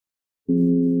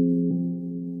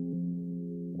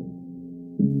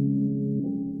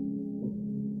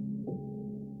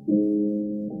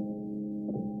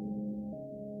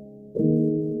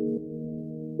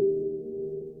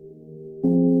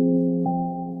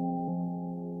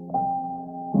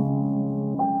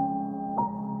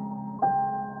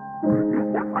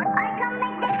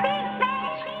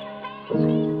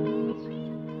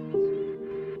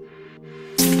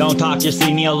Don't talk, just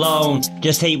leave me alone.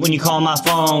 Just hate when you call my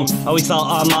phone. Always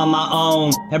thought I'm on my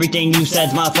own. Everything you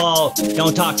said's my fault.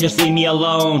 Don't talk, just leave me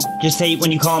alone. Just hate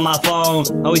when you call my phone.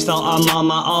 Always thought I'm on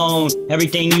my own.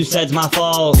 Everything you said's my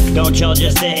fault. Don't chill,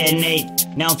 just sit and Nate.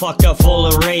 Now I'm fucked up, full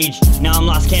of rage. Now I'm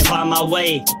lost, can't find my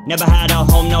way. Never had a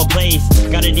home, no place.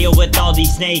 Gotta deal with all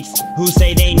these snakes who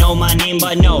say they know my name,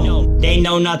 but no, they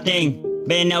know nothing.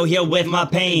 Been out here with my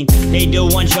pain. They do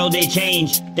one show, they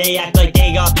change. They act like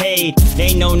they got paid.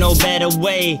 They know no better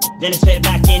way than to spit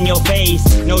back in your face.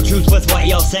 No truth with what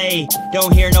y'all say.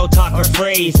 Don't hear no talk or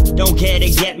phrase. Don't care to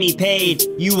get me paid.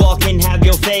 You all can have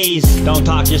your phase. Don't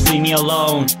talk, just leave me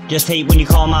alone. Just hate when you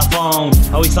call my phone.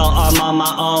 Always thought I'm on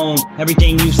my own.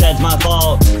 Everything you said's my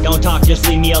fault. Don't talk, just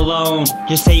leave me alone.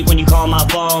 Just hate when you call my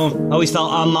phone. Always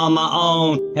thought I'm on my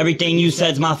own. Everything you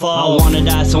said's my fault. I wanna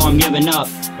die, so I'm giving up.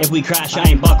 If we crash, I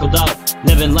ain't buckled up.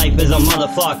 Living life is a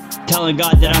motherfuck. Telling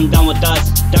God that I'm done with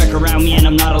us. Dark around me and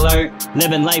I'm not alert.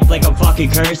 Living life like I'm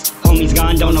fucking cursed. Homie's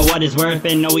gone, don't know what it's worth.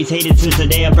 Been always hated since the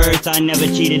day of birth. I never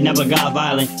cheated, never got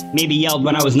violent. Maybe yelled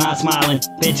when I was not smiling.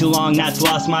 Been too long, that's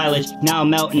lost mileage. Now I'm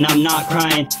melting, I'm not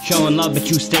crying. Showing love, but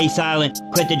you stay silent.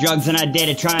 Quit the drugs and I did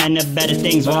it, trying to better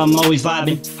things while I'm always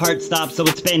vibing. Heart stops, so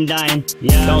it's been dying.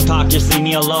 Yeah. Don't talk, just leave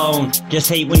me alone. Just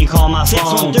hate when you call my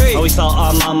phone. Always thought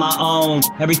I'm on my own.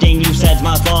 Everything you said's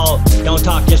my fault. Don't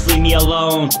talk, just leave me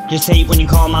alone. Just hate when you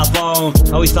call my phone.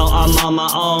 Always thought I'm on my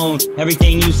own.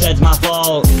 Everything you said's my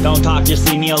fault. Don't talk, just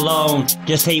leave me alone.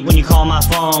 Just hate when you call my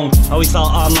phone. Always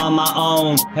thought I'm on my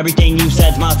own. Everything you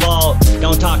said's my fault.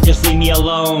 Don't talk, just leave me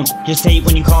alone. Just hate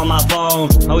when you call my phone.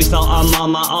 Always thought I'm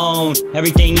on my own.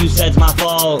 Everything you said's my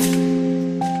fault.